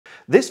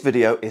This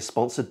video is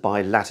sponsored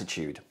by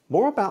Latitude.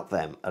 More about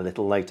them a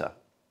little later.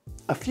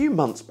 A few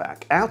months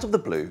back, out of the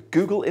blue,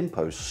 Google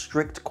imposed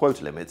strict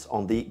quota limits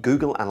on the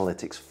Google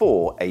Analytics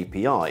 4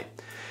 API,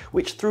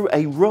 which threw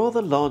a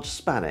rather large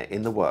spanner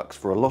in the works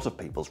for a lot of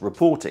people's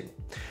reporting.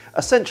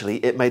 Essentially,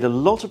 it made a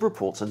lot of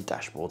reports and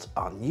dashboards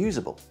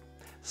unusable.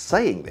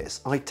 Saying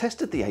this, I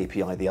tested the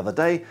API the other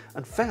day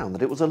and found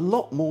that it was a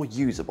lot more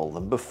usable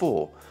than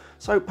before,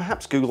 so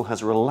perhaps Google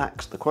has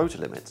relaxed the quota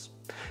limits.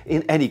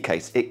 In any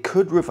case, it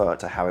could revert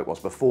to how it was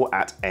before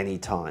at any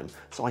time,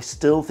 so I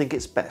still think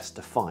it's best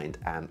to find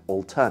an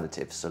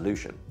alternative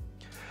solution.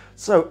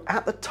 So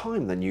at the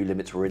time the new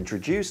limits were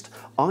introduced,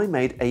 I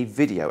made a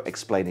video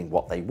explaining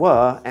what they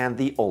were and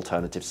the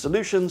alternative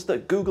solutions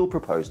that Google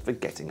proposed for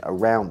getting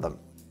around them.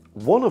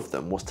 One of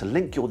them was to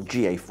link your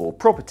GA4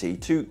 property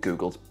to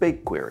Google's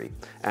BigQuery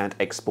and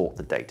export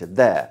the data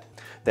there.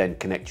 Then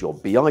connect your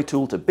BI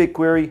tool to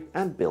BigQuery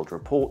and build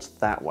reports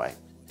that way.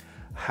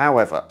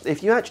 However,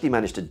 if you actually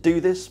managed to do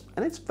this,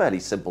 and it's fairly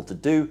simple to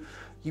do,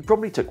 you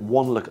probably took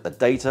one look at the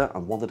data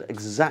and wondered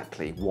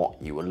exactly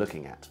what you were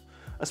looking at,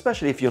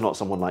 especially if you're not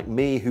someone like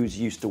me who's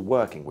used to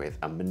working with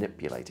and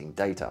manipulating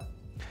data.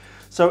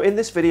 So in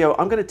this video,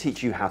 I'm going to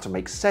teach you how to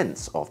make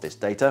sense of this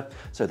data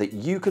so that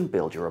you can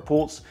build your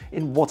reports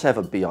in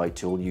whatever BI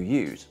tool you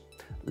use.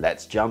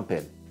 Let's jump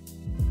in.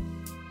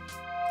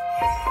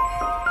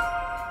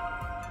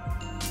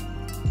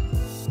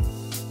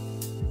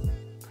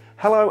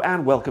 Hello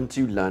and welcome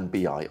to Learn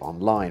BI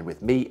Online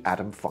with me,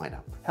 Adam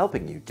Finer,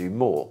 helping you do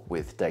more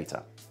with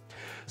data.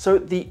 So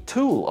the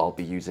tool I'll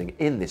be using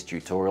in this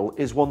tutorial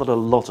is one that a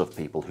lot of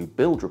people who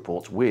build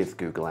reports with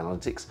Google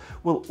Analytics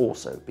will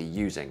also be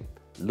using,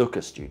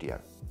 Looker Studio.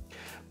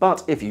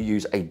 But if you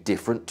use a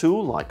different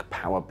tool like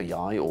Power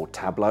BI or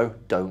Tableau,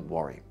 don't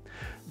worry.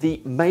 The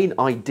main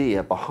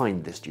idea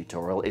behind this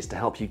tutorial is to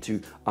help you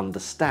to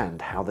understand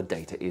how the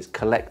data is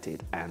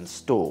collected and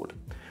stored,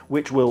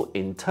 which will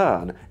in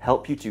turn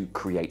help you to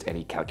create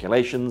any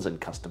calculations and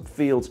custom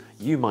fields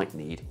you might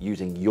need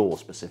using your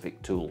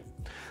specific tool.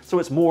 So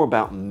it's more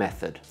about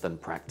method than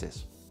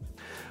practice.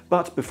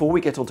 But before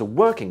we get on to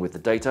working with the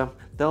data,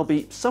 there'll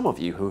be some of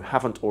you who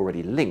haven't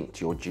already linked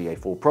your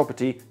GA4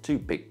 property to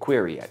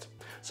BigQuery yet.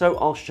 So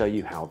I'll show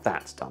you how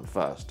that's done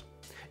first.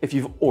 If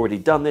you've already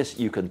done this,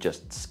 you can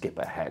just skip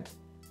ahead.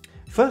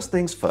 First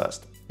things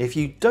first, if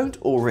you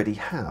don't already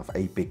have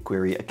a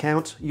BigQuery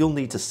account, you'll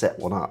need to set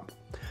one up.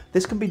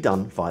 This can be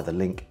done via the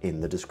link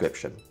in the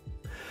description.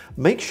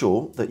 Make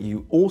sure that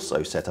you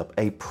also set up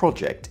a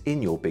project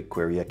in your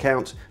BigQuery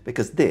account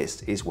because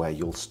this is where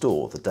you'll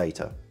store the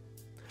data.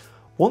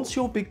 Once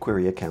your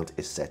BigQuery account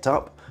is set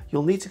up,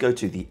 you'll need to go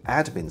to the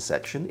admin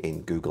section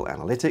in Google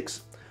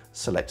Analytics,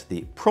 select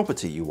the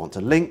property you want to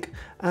link,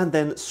 and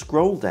then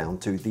scroll down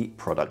to the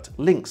product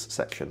links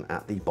section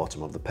at the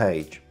bottom of the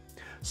page.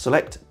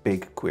 Select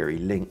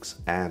BigQuery links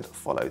and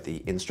follow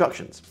the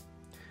instructions.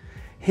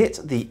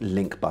 Hit the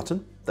link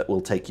button that will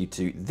take you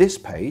to this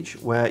page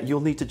where you'll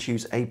need to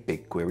choose a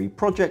BigQuery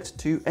project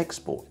to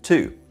export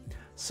to.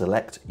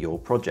 Select your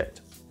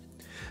project.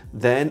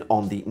 Then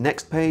on the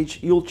next page,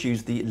 you'll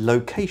choose the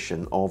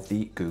location of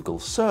the Google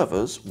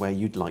servers where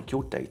you'd like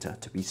your data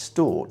to be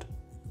stored.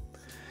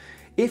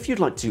 If you'd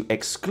like to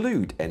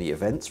exclude any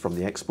events from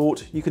the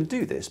export, you can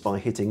do this by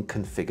hitting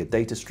Configure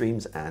Data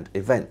Streams and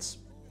Events.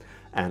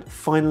 And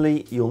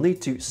finally, you'll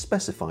need to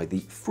specify the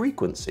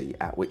frequency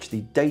at which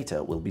the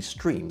data will be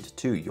streamed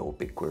to your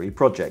BigQuery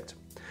project.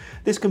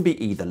 This can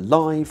be either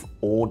live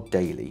or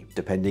daily,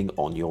 depending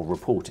on your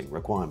reporting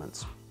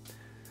requirements.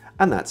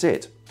 And that's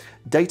it.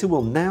 Data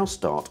will now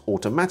start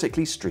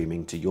automatically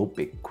streaming to your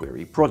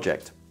BigQuery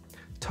project.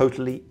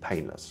 Totally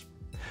painless.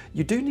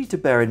 You do need to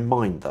bear in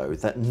mind though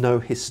that no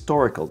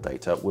historical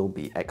data will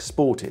be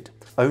exported,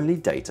 only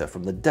data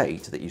from the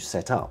date that you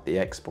set up the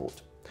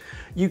export.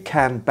 You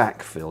can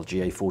backfill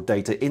GA4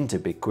 data into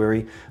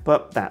BigQuery,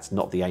 but that's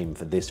not the aim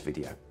for this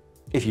video.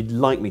 If you'd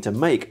like me to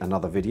make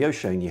another video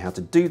showing you how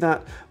to do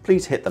that,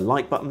 please hit the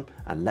like button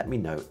and let me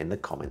know in the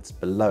comments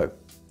below.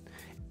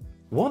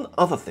 One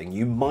other thing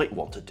you might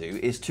want to do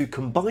is to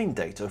combine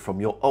data from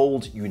your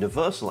old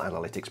Universal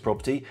Analytics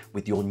property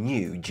with your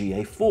new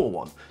GA4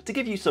 one to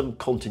give you some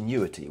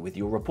continuity with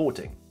your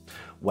reporting.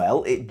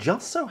 Well, it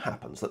just so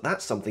happens that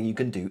that's something you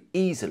can do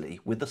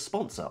easily with the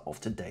sponsor of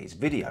today's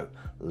video,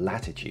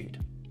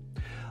 Latitude.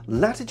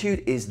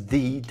 Latitude is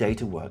the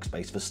data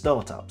workspace for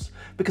startups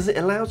because it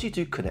allows you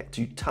to connect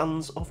to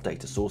tons of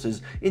data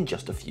sources in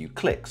just a few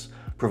clicks,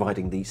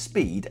 providing the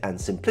speed and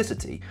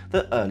simplicity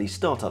that early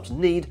startups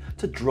need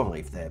to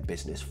drive their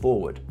business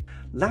forward.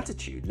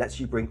 Latitude lets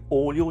you bring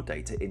all your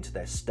data into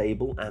their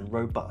stable and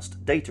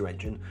robust data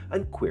engine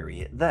and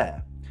query it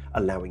there,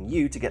 allowing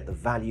you to get the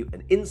value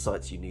and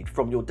insights you need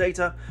from your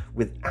data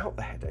without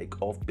the headache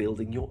of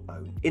building your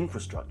own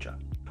infrastructure.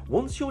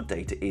 Once your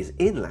data is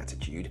in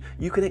Latitude,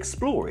 you can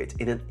explore it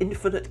in an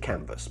infinite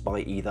canvas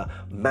by either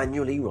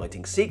manually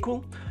writing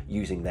SQL,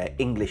 using their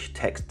English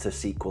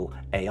text-to-SQL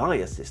AI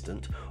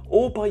assistant,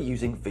 or by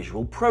using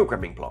visual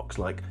programming blocks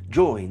like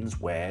joins,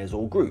 wheres,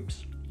 or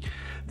groups.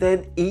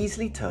 Then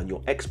easily turn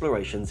your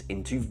explorations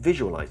into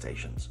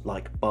visualizations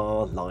like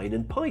bar, line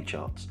and pie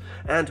charts,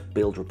 and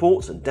build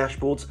reports and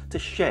dashboards to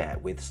share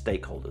with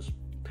stakeholders.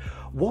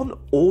 One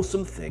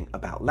awesome thing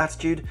about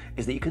Latitude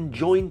is that you can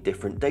join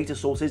different data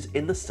sources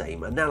in the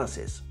same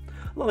analysis,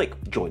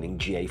 like joining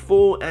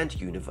GA4 and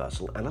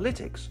Universal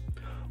Analytics.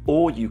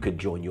 Or you could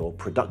join your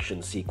production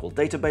SQL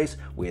database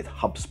with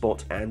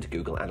HubSpot and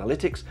Google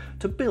Analytics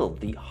to build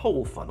the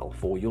whole funnel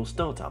for your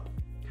startup.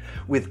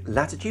 With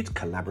Latitude's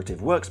collaborative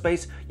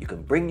workspace, you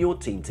can bring your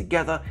team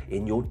together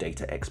in your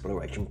data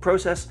exploration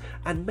process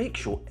and make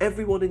sure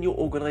everyone in your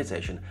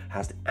organization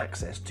has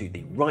access to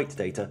the right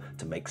data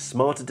to make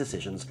smarter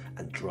decisions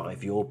and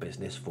drive your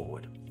business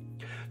forward.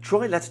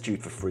 Try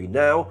Latitude for free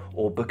now,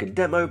 or book a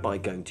demo by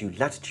going to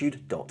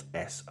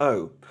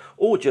Latitude.so,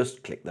 or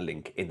just click the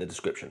link in the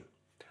description.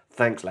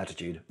 Thanks,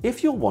 Latitude.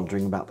 If you're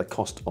wondering about the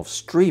cost of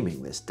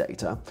streaming this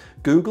data,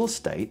 Google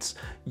states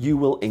you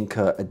will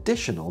incur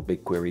additional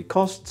BigQuery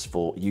costs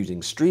for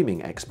using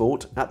streaming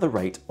export at the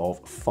rate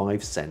of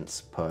 5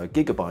 cents per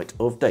gigabyte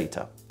of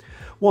data.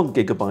 1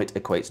 gigabyte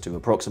equates to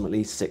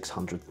approximately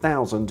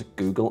 600,000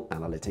 Google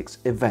Analytics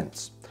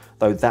events,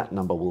 though that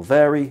number will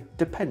vary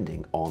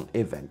depending on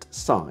event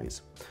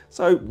size.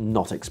 So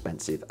not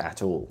expensive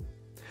at all.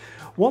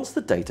 Once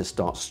the data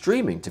starts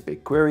streaming to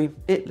BigQuery,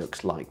 it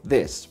looks like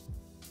this.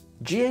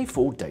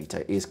 GA4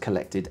 data is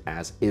collected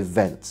as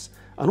events,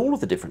 and all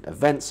of the different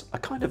events are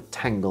kind of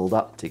tangled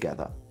up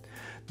together.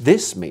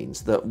 This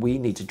means that we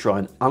need to try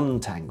and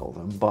untangle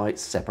them by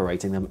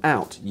separating them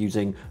out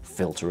using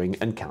filtering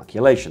and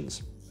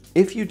calculations.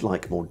 If you'd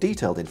like more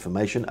detailed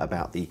information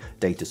about the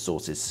data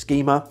sources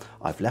schema,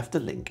 I've left a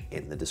link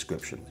in the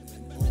description.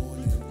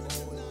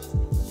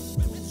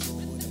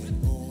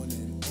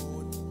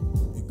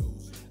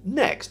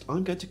 Next,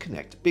 I'm going to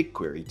connect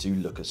BigQuery to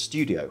Looker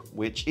Studio,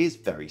 which is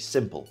very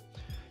simple.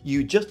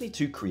 You just need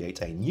to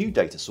create a new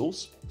data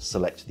source,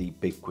 select the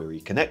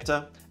BigQuery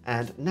connector,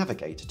 and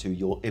navigate to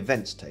your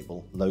events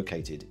table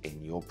located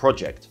in your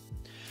project.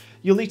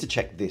 You'll need to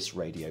check this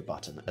radio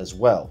button as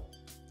well.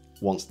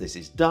 Once this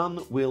is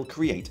done, we'll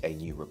create a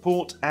new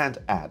report and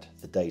add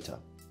the data.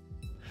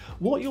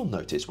 What you'll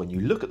notice when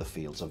you look at the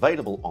fields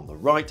available on the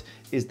right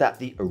is that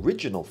the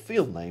original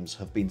field names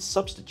have been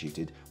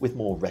substituted with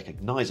more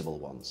recognizable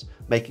ones,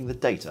 making the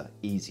data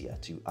easier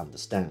to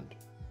understand.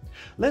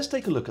 Let's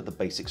take a look at the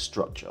basic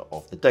structure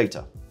of the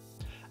data.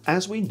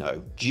 As we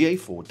know,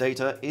 GA4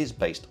 data is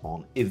based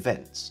on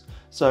events.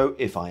 So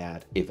if I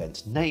add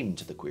event name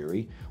to the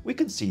query, we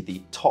can see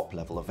the top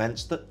level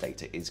events that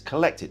data is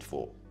collected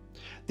for.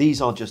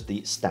 These are just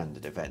the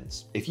standard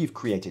events. If you've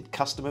created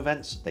custom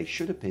events, they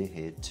should appear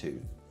here too.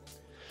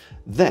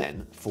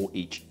 Then, for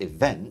each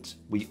event,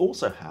 we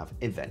also have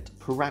event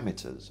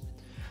parameters.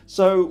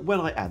 So when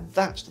I add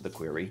that to the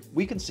query,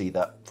 we can see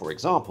that, for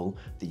example,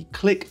 the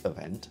click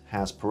event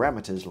has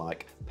parameters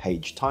like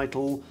page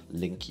title,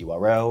 link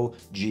URL,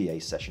 GA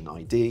session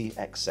ID,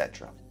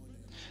 etc.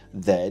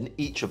 Then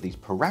each of these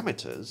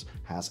parameters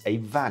has a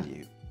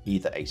value,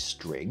 either a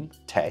string,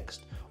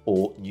 text,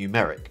 or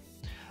numeric.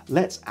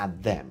 Let's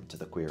add them to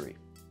the query.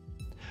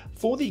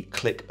 For the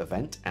click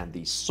event and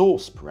the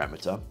source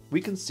parameter, we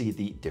can see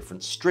the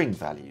different string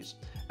values.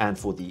 And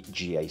for the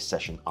GA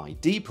session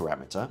ID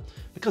parameter,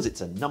 because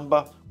it's a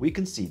number, we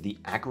can see the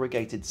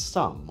aggregated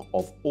sum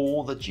of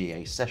all the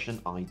GA session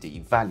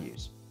ID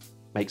values.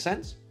 Make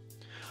sense?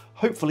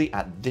 Hopefully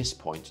at this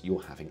point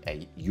you're having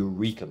a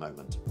eureka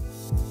moment.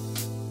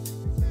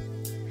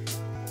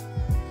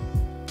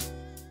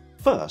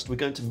 First, we're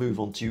going to move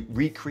on to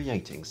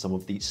recreating some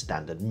of the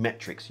standard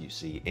metrics you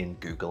see in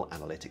Google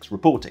Analytics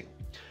reporting.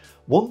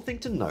 One thing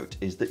to note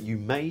is that you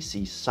may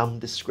see some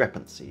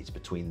discrepancies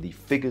between the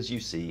figures you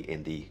see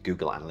in the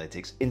Google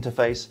Analytics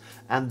interface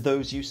and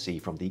those you see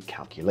from the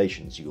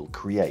calculations you'll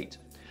create.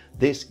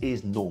 This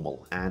is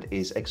normal and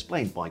is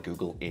explained by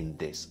Google in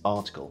this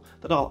article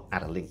that I'll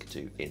add a link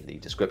to in the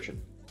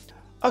description.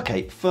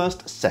 Okay,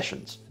 first,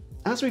 sessions.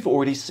 As we've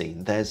already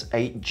seen, there's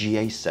a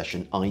GA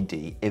session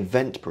ID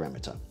event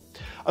parameter.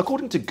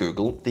 According to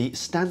Google, the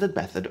standard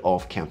method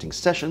of counting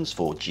sessions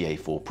for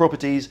GA4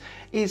 properties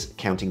is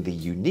counting the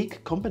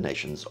unique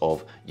combinations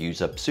of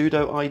user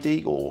pseudo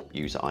ID or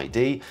user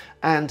ID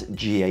and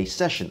GA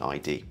session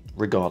ID,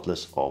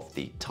 regardless of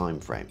the time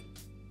frame.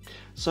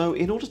 So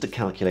in order to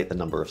calculate the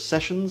number of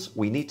sessions,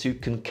 we need to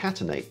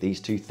concatenate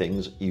these two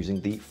things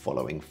using the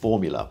following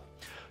formula.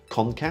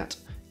 Concat,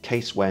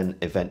 case when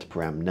event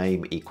param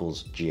name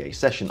equals GA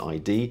session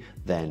ID,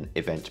 then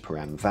event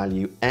param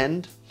value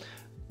end,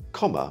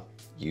 comma,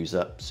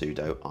 user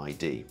pseudo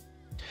ID.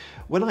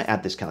 When I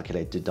add this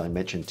calculated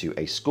dimension to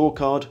a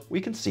scorecard, we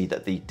can see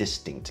that the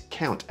distinct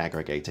count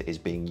aggregator is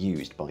being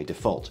used by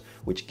default,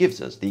 which gives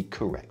us the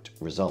correct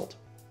result.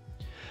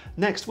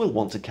 Next, we'll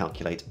want to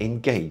calculate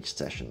engaged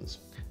sessions.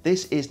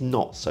 This is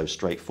not so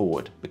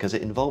straightforward because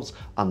it involves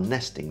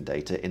unnesting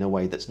data in a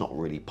way that's not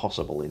really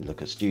possible in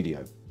Looker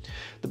Studio.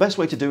 The best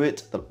way to do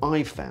it that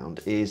I've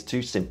found is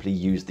to simply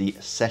use the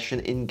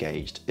session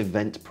engaged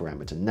event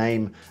parameter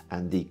name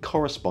and the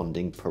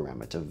corresponding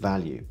parameter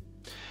value.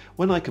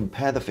 When I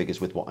compare the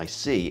figures with what I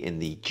see in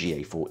the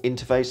GA4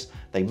 interface,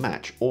 they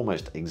match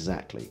almost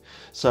exactly.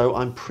 So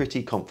I'm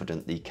pretty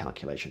confident the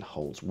calculation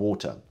holds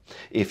water.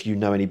 If you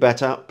know any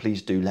better,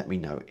 please do let me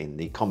know in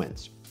the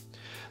comments.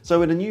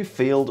 So in a new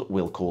field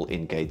we'll call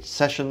engaged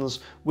sessions,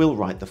 we'll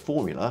write the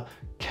formula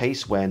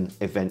case when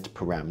event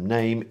param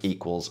name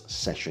equals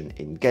session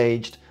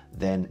engaged,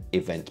 then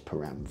event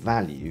param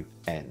value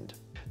end.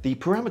 The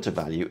parameter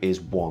value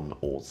is 1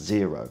 or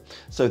 0,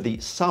 so the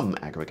sum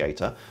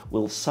aggregator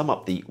will sum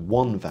up the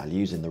 1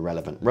 values in the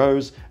relevant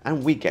rows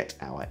and we get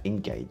our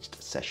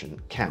engaged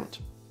session count.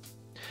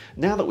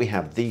 Now that we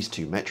have these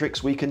two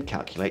metrics, we can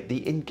calculate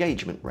the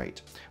engagement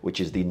rate, which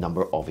is the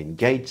number of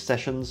engaged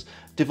sessions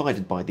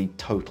divided by the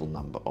total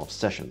number of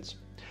sessions.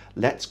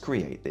 Let's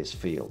create this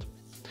field.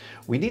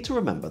 We need to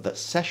remember that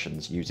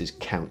sessions uses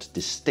count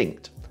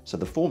distinct, so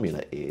the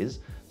formula is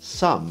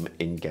sum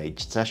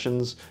engaged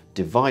sessions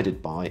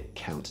divided by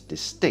count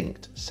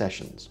distinct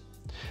sessions.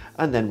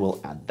 And then we'll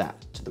add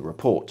that to the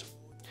report.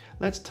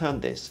 Let's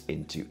turn this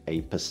into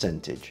a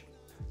percentage.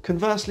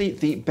 Conversely,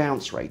 the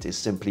bounce rate is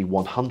simply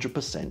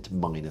 100%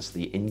 minus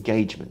the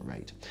engagement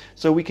rate.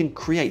 So we can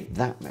create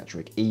that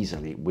metric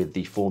easily with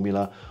the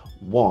formula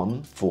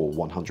 1 for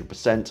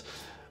 100%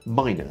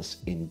 minus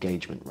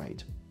engagement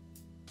rate.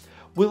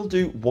 We'll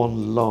do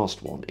one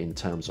last one in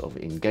terms of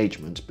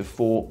engagement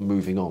before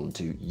moving on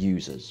to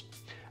users.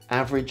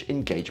 Average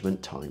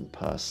engagement time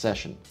per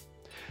session.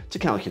 To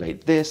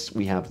calculate this,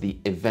 we have the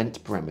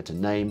event parameter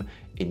name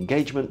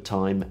engagement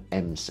time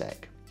msec,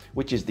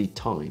 which is the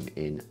time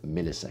in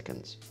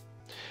milliseconds.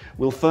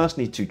 We'll first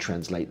need to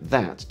translate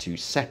that to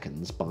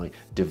seconds by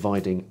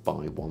dividing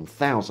by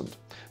 1000.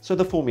 So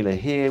the formula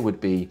here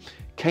would be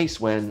case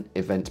when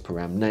event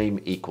param name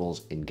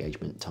equals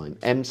engagement time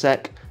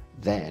msec,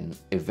 then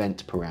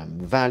event param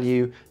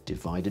value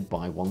divided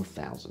by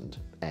 1000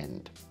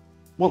 end.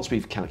 Once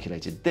we've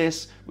calculated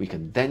this, we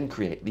can then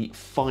create the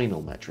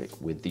final metric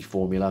with the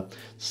formula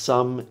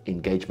sum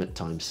engagement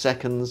time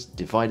seconds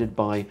divided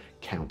by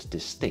count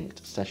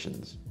distinct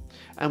sessions.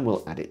 And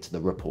we'll add it to the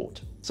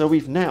report. So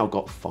we've now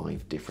got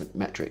 5 different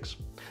metrics.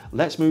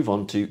 Let's move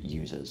on to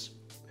users.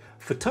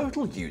 For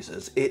total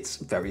users, it's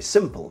very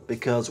simple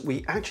because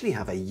we actually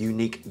have a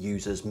unique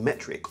users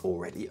metric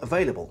already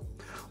available.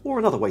 Or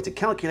another way to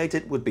calculate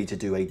it would be to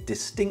do a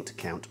distinct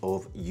count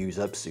of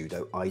user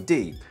pseudo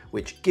ID,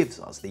 which gives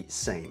us the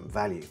same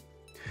value.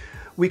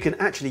 We can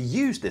actually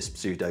use this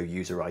pseudo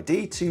user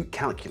ID to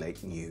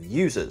calculate new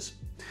users.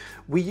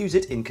 We use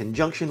it in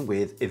conjunction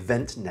with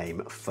event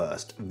name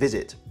first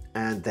visit,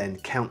 and then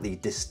count the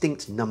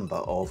distinct number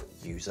of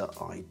user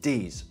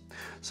IDs.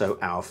 So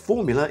our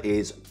formula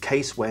is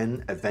case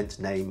when event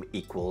name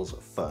equals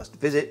first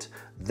visit,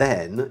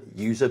 then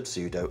user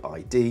pseudo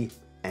ID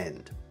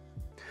end.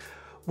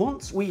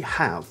 Once we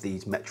have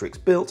these metrics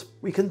built,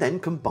 we can then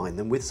combine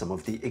them with some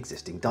of the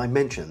existing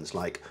dimensions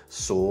like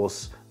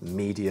source,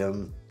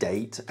 medium,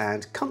 date,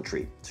 and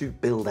country to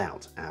build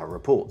out our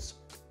reports.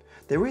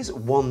 There is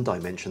one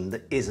dimension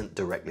that isn't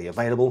directly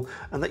available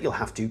and that you'll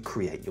have to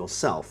create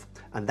yourself,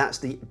 and that's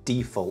the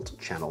default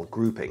channel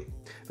grouping,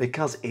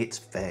 because it's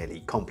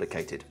fairly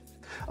complicated.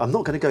 I'm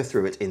not going to go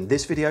through it in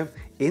this video.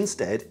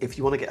 Instead, if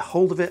you want to get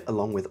hold of it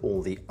along with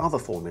all the other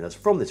formulas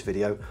from this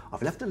video,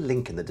 I've left a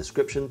link in the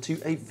description to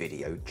a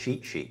video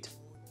cheat sheet.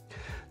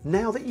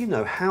 Now that you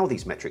know how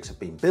these metrics have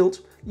been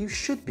built, you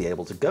should be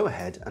able to go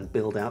ahead and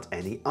build out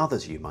any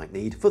others you might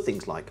need for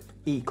things like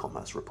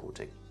e-commerce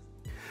reporting.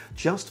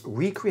 Just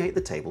recreate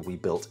the table we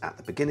built at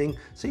the beginning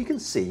so you can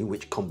see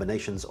which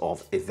combinations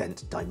of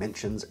event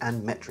dimensions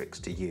and metrics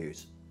to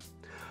use.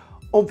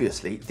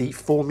 Obviously, the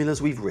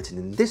formulas we've written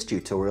in this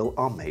tutorial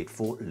are made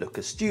for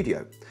Looker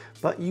Studio,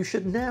 but you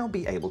should now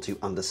be able to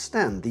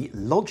understand the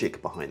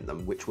logic behind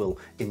them, which will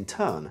in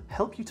turn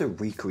help you to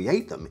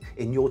recreate them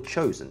in your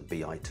chosen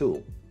BI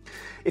tool.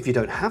 If you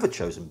don't have a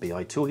chosen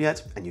BI tool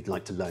yet and you'd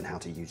like to learn how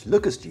to use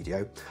Looker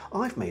Studio,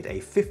 I've made a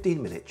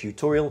 15-minute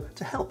tutorial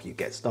to help you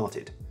get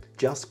started.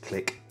 Just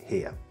click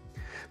here.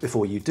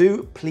 Before you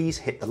do, please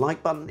hit the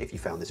like button if you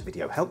found this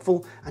video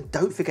helpful, and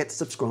don't forget to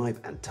subscribe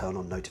and turn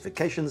on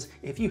notifications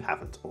if you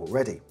haven't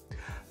already.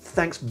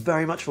 Thanks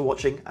very much for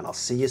watching, and I'll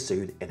see you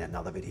soon in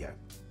another video.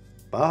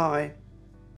 Bye!